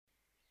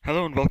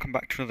Hello and welcome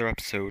back to another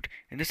episode.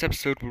 In this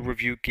episode, we'll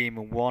review Game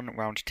 1,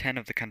 Round 10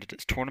 of the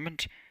Candidates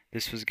Tournament.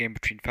 This was a game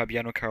between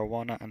Fabiano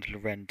Caruana and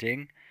Loren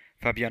Ding.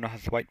 Fabiano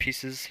has the white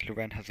pieces,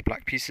 Loren has the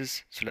black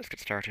pieces, so let's get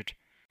started.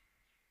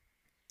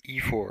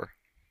 E4,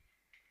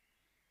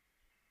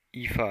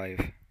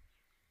 E5,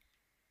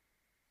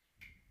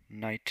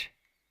 Knight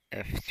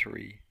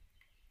F3,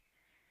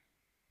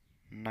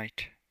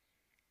 Knight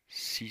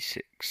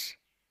C6,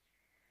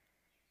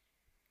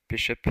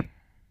 Bishop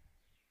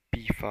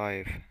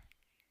B5,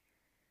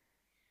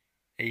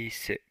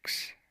 A6,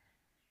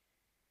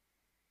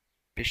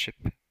 Bishop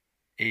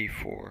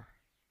A4,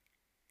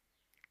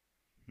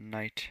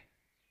 Knight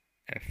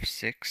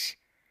F6,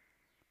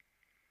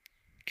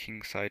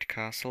 Kingside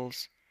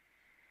castles,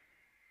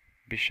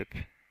 Bishop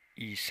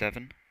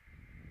E7,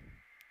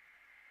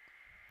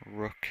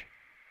 Rook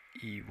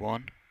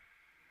E1,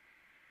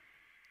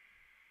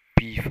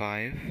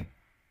 B5,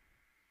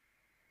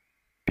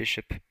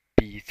 Bishop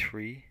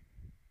B3,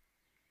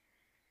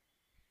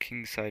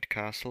 Kingside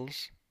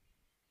castles,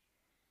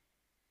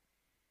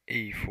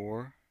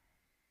 A4,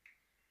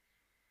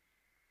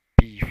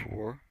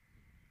 B4,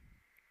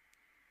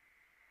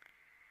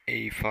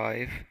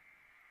 A5,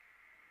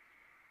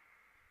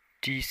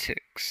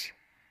 D6,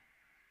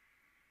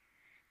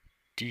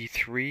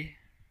 D3,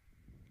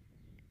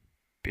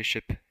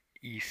 Bishop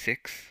E6,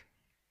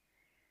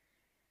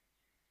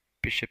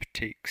 Bishop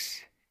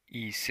takes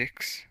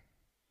E6,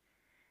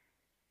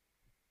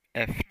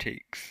 F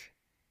takes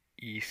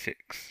E6,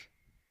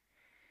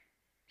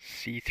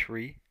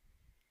 C3,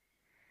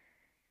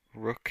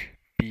 Rook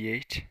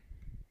B8,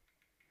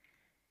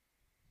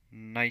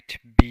 Knight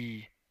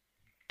B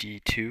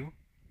D2,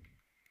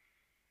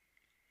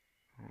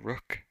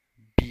 Rook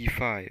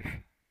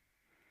B5,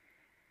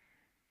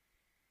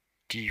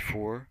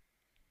 D4,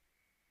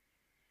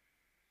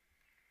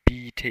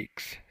 B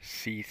takes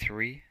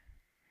C3,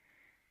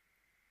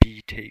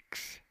 B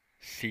takes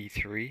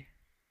C3,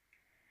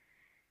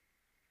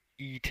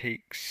 E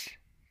takes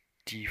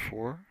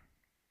D4,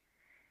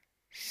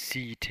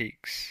 C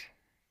takes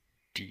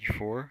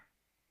D4,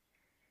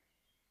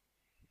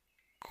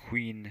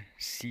 Queen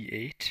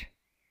C8,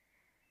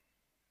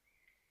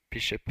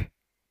 Bishop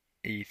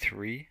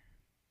A3,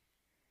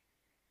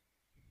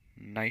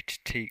 Knight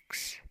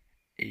takes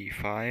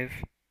A5,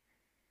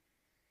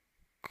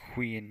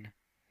 Queen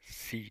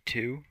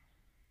C2,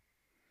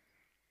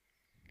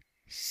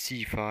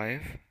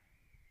 C5,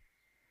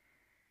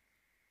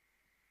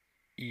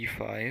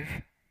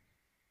 E5,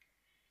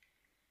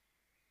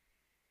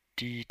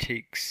 D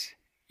takes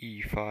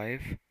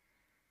E5,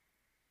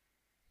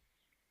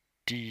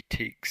 D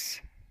takes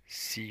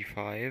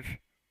C5,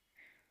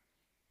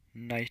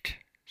 Knight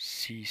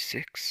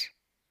C6,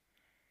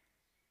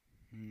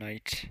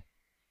 Knight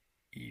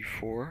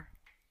E4,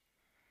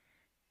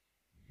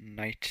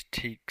 Knight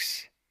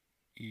takes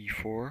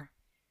E4,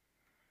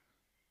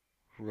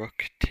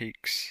 Rook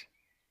takes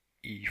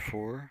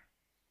E4,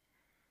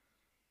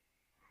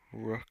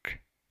 Rook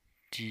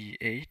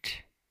D8,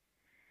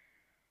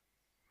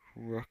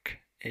 Rook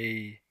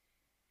A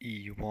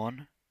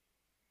E1,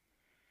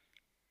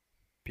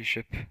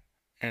 Bishop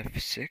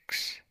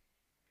F6,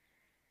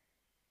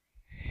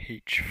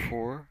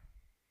 H4,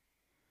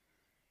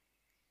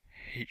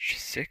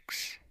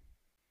 H6,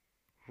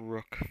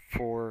 Rook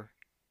 4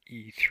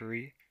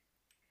 E3,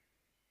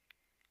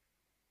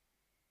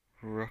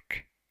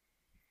 Rook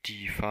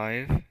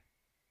D5,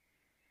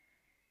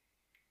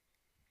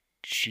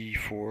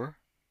 G4,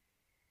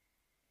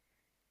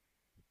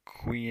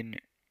 Queen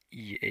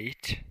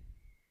E8,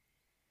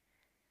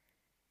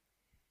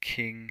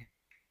 King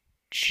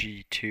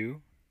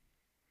G2,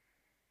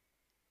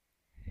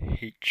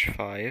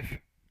 H5,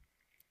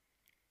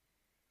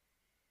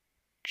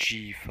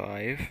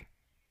 G5,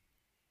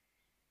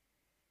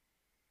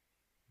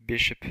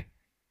 Bishop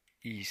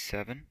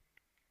E7,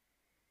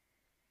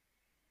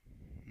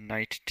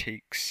 Knight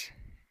takes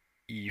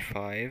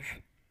E5,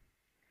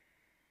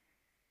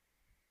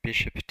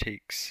 Bishop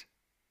takes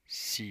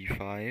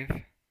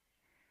C5,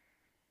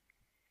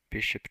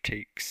 Bishop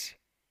takes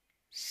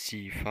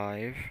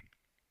C5,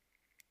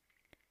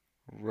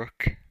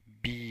 Rook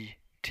B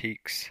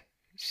takes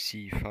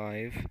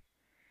C5,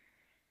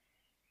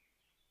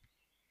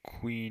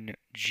 Queen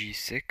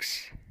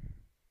G6,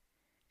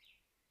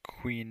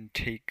 Queen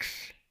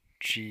takes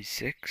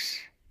G6,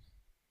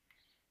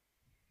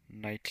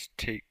 Knight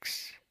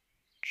takes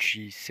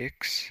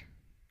G6,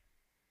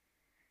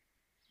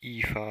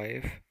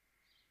 E5,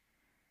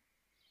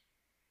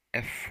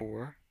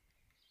 F4,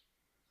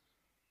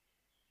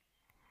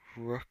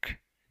 Rook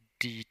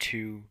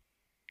D2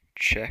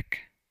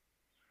 check,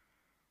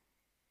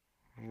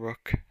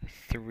 Rook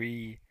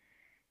 3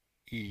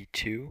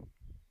 E2,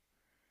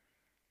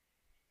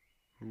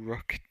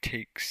 Rook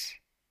takes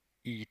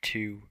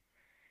E2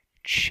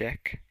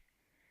 check,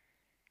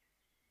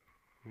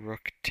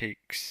 Rook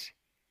takes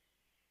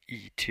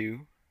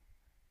E2,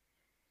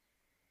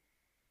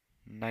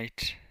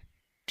 Knight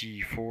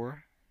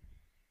D4,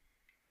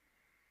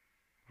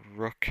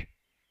 Rook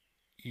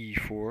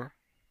E4,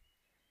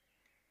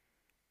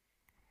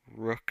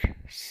 Rook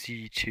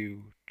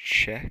c2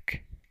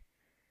 check,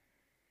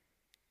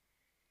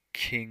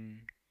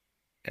 king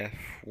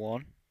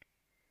f1,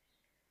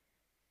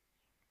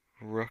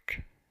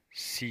 rook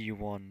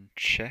c1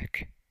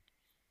 check,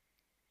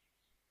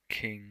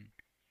 king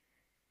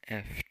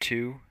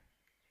f2,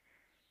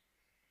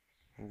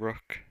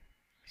 rook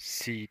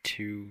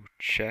c2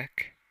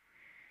 check,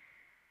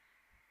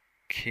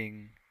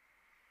 king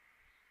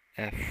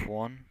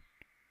f1,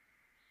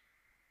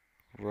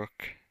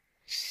 rook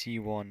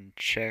c1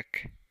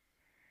 check,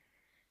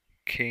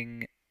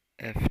 king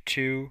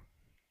f2,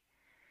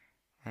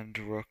 and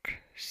rook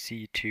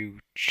c2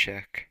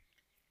 check.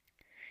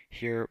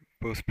 Here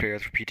both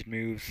players repeated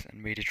moves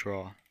and made a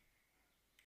draw.